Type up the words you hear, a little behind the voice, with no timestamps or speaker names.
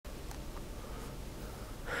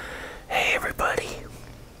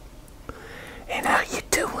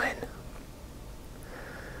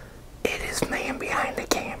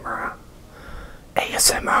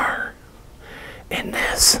ASMR. In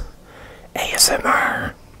this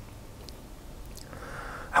ASMR,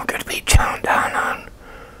 I'm going to be chowing down on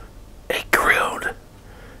a grilled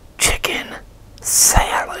chicken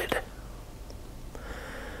salad.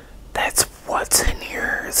 That's what's in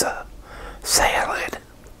here is a salad.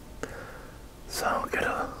 So I'm going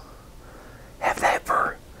to have that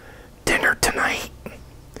for dinner tonight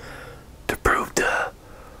to prove to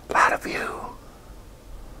a lot of you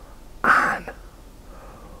on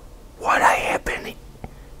what I have been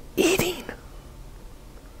eating.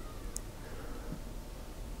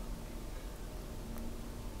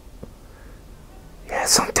 Yeah,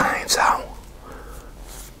 sometimes I'll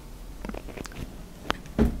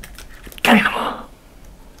kind of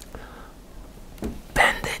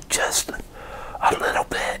bend it just a little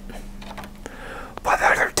bit, but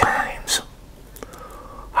other times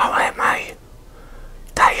I'll have my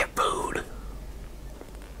diet food.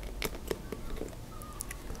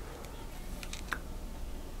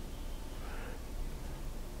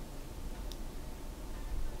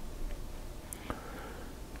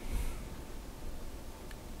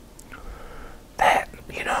 That,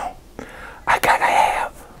 I gotta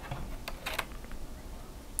have.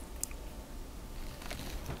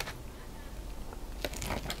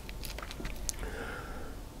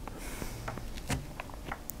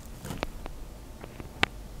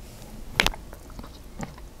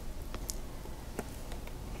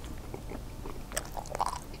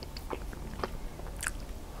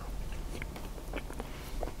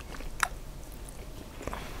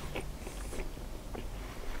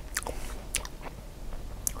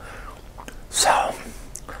 So,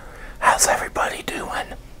 how's everybody doing?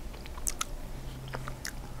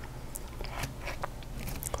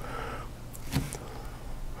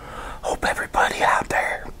 Hope everybody out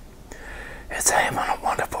there is having a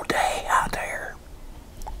wonderful day out there.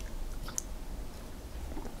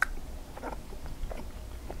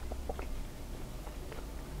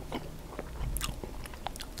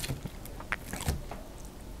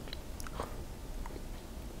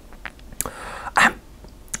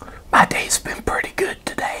 My day's been pretty good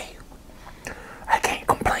today. I can't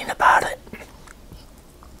complain about it.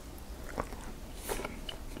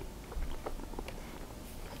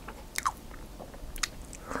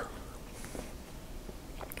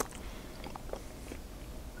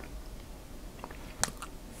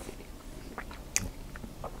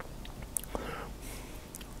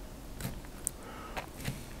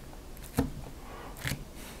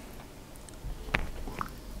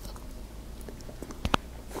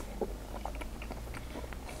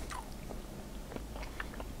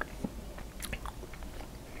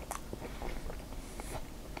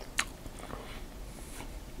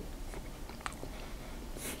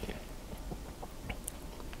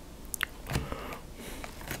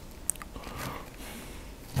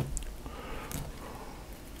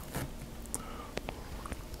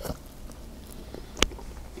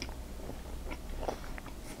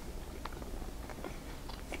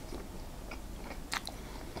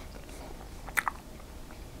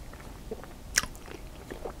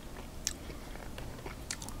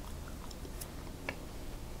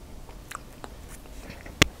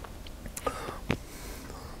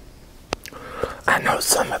 I know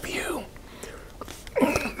some of you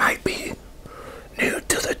might be new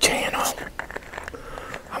to the channel.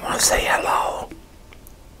 I want to say hello.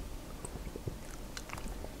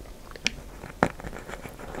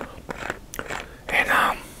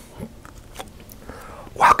 And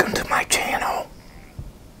welcome to my channel.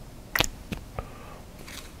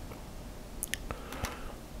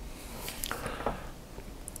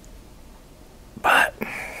 But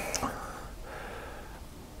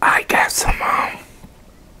I got some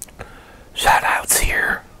shoutouts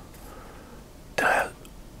here to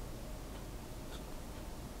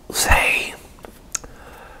say.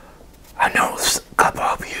 I know a couple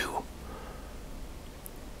of you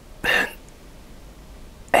been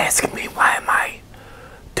asking me why am I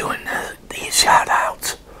doing these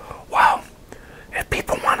shoutouts. Well, if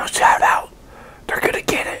people want a shout out, they're gonna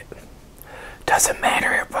get it. Doesn't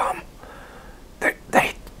matter if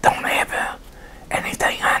they don't have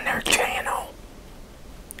anything on their channel.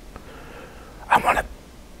 I want to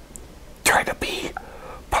try to be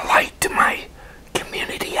polite to my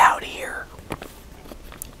community out here.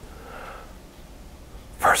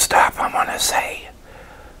 First off, I want to say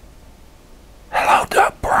hello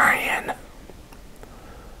to Brian,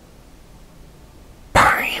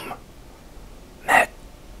 Pime,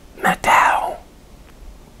 Metal,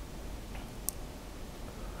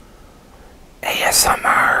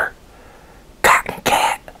 ASMR, Cotton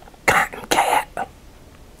Cat.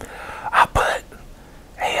 I'll put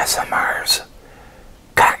ASMR's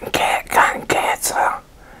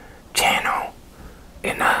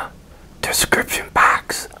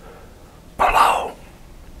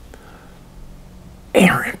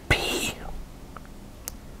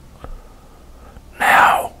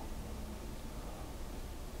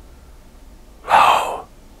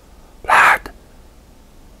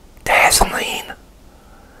Gasoline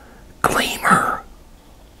Gleamer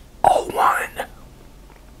 01,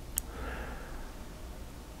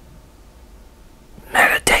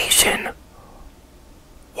 Meditation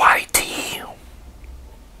YT,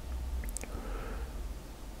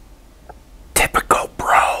 Typical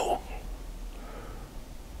Bro,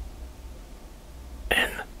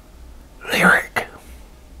 and Lyric.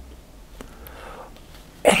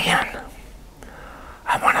 And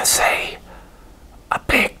I want to say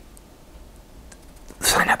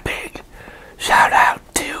send a big shout out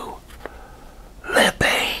to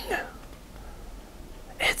Libang.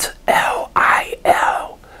 It's Lil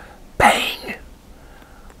Bang.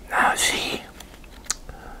 Now she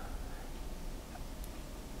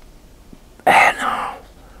had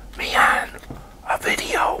me on a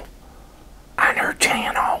video on her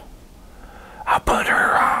channel. I'll put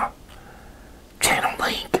her channel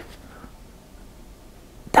link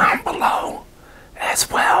down below as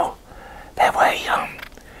well. That way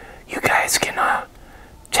you guys can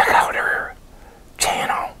check out her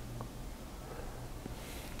channel.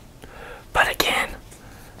 But again,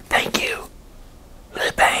 thank you,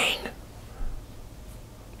 Libang.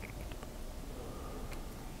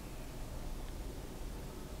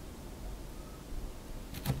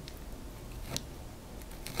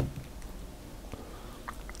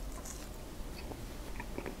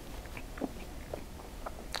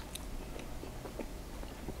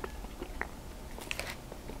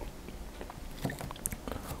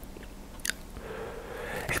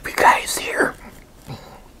 If you guys hear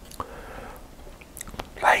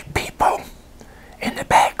like people in the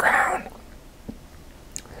background,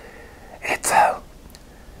 it's a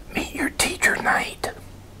meet your teacher night.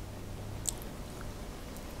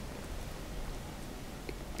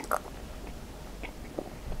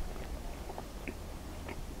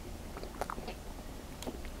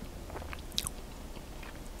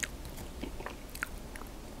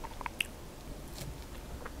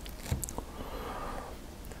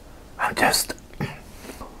 I'm just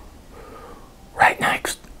right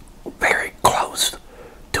next, very close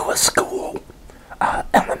to a school,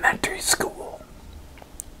 elementary school.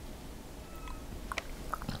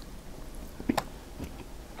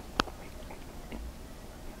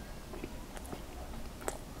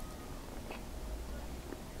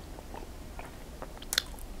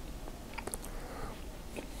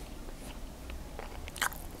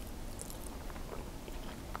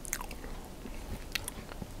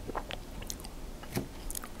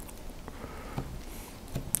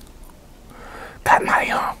 Got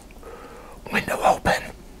my window open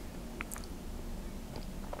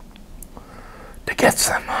to get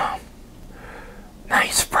some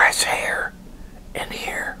nice fresh air in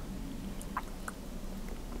here.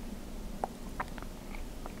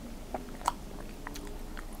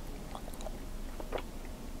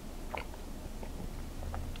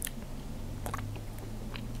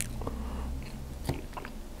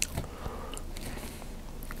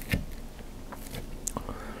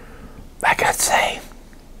 Like I say,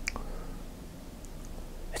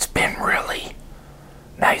 it's been really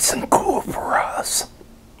nice and cool for us.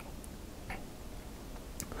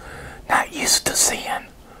 Not used to seeing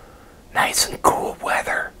nice and cool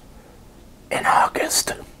weather in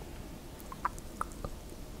August.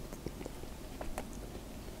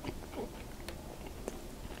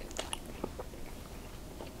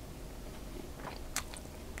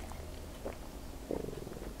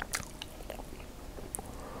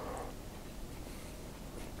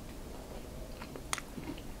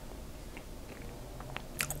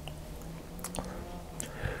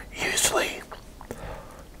 Usually,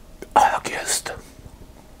 August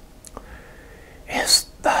is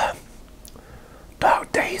the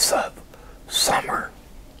dog day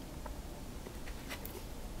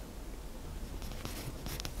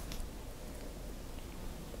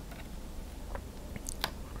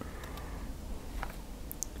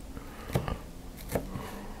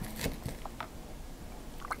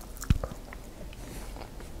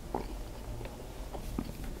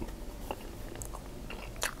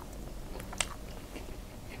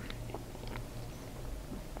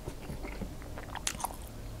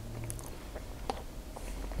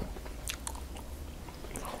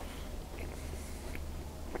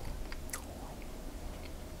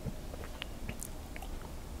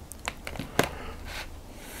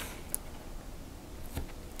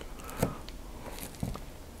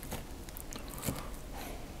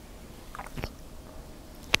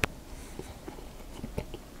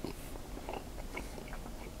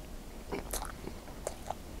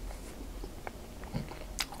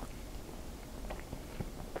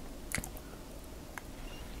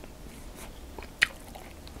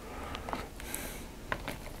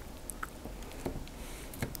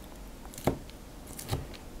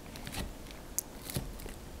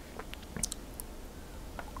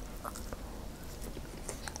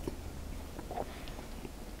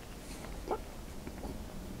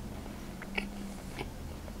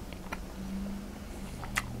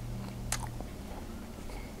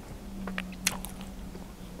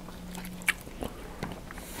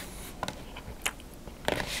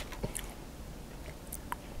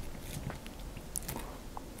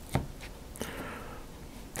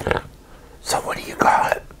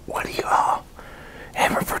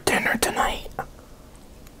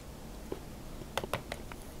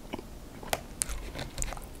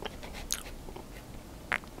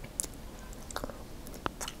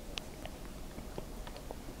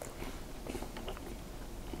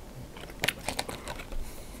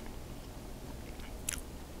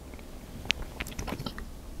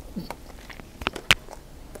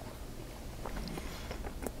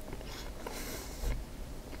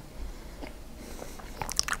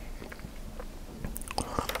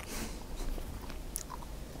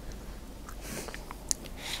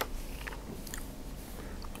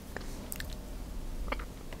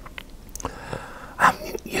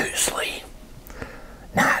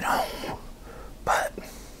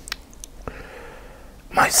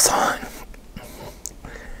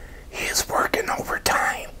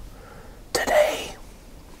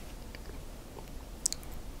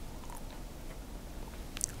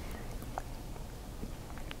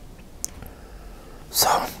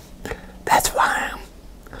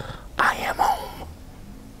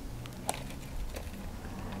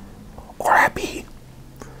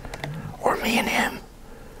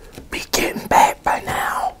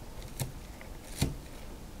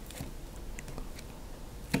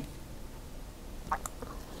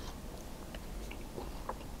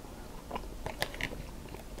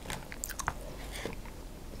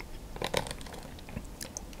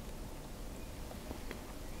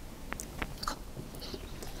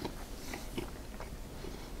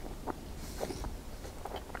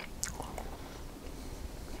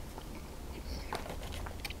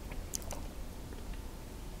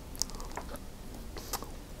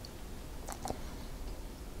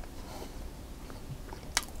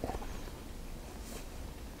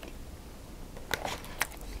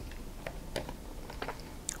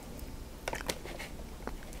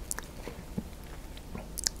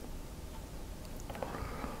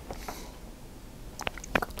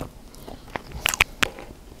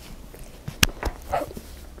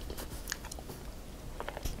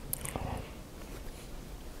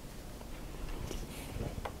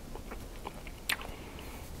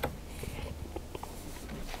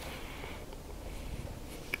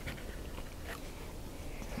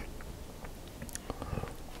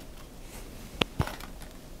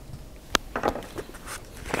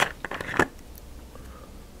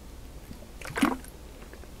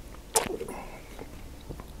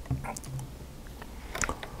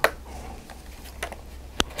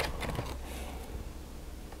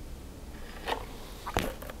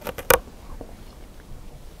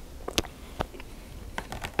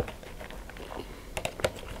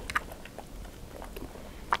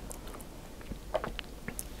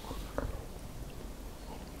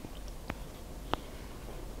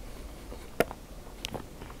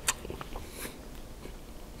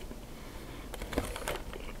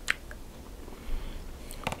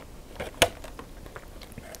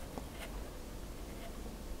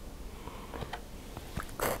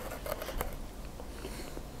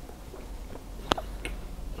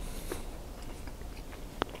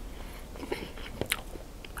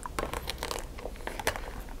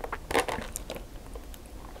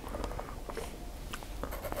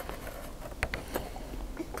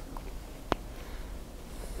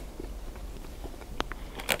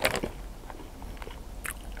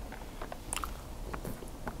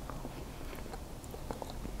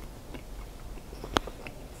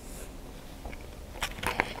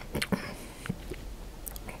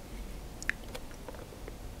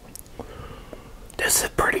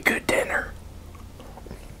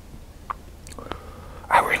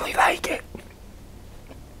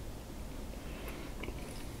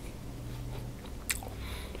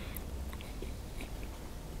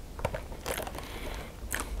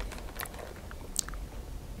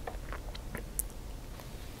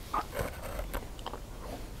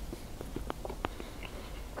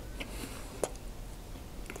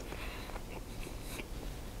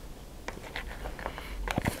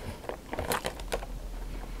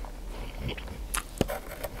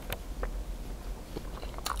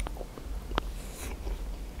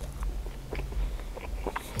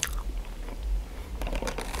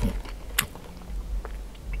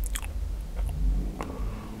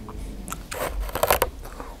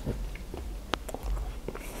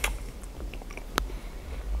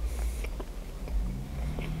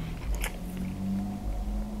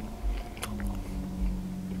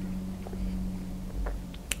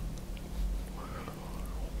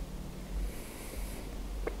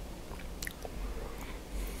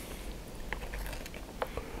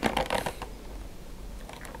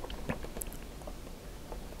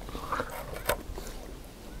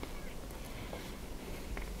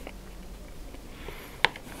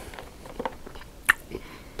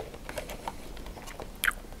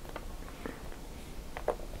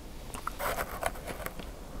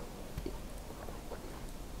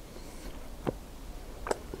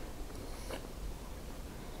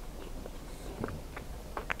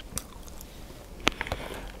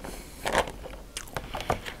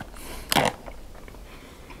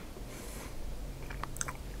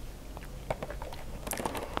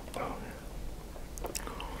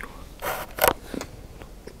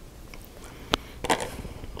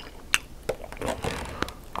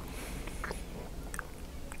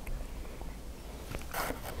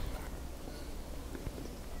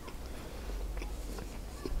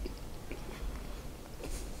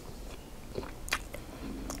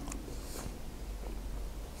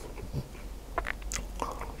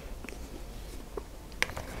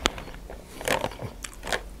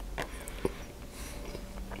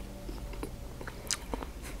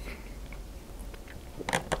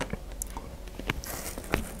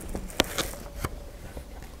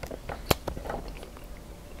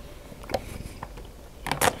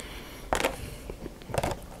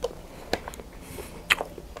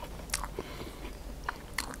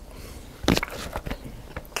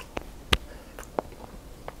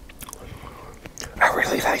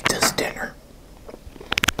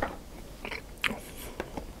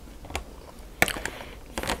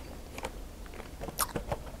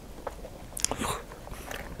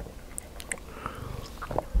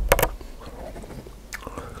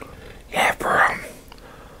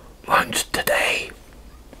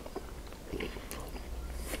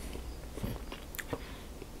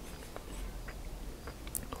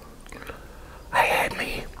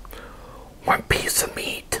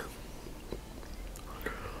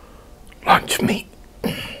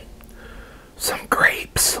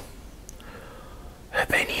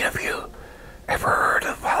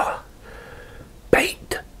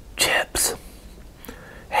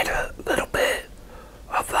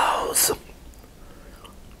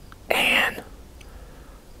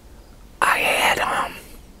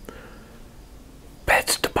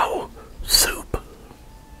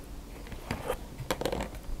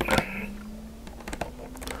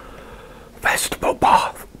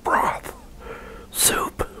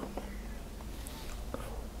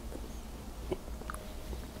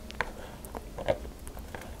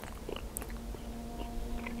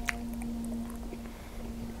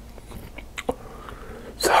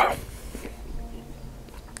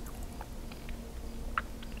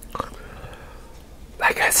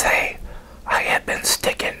like I say, I have been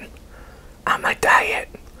sticking on my diet.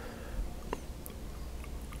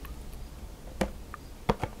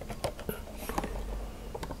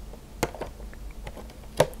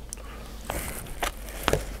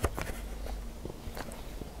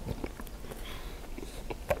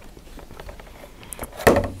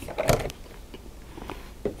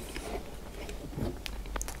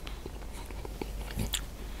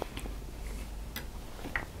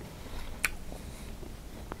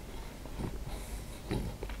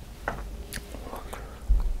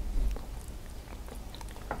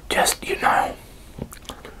 Just,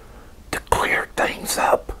 to clear things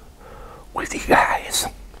up with you guys.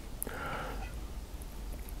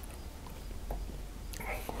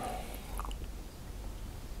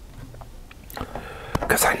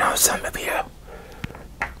 Because I know some of you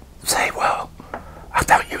say, well, I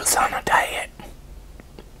thought you was on a diet.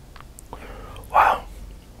 Well,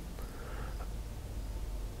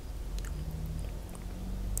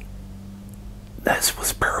 this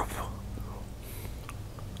was proof.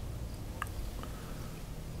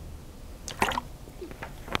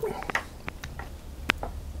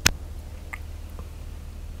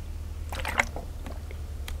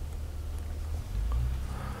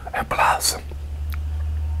 And plus,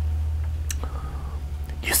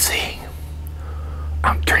 you see,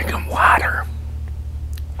 I'm drinking water.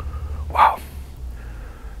 Well,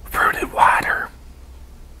 fruited water.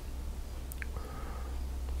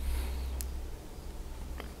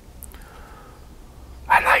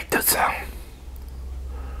 I like this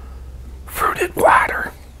fruited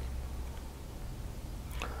water.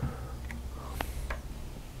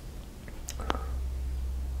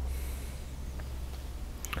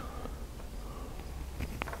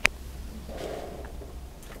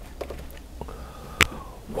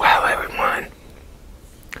 Well, everyone,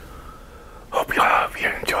 hope you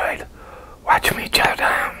enjoyed watching me chow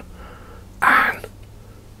down on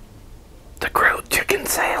the grilled chicken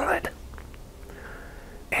salad.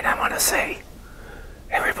 And I want to say,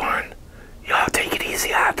 everyone, y'all take it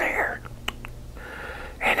easy out there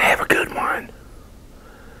and have a good one.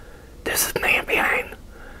 This is Man Behind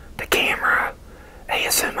the Camera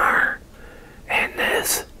ASMR, and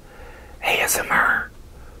this ASMR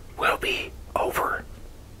will be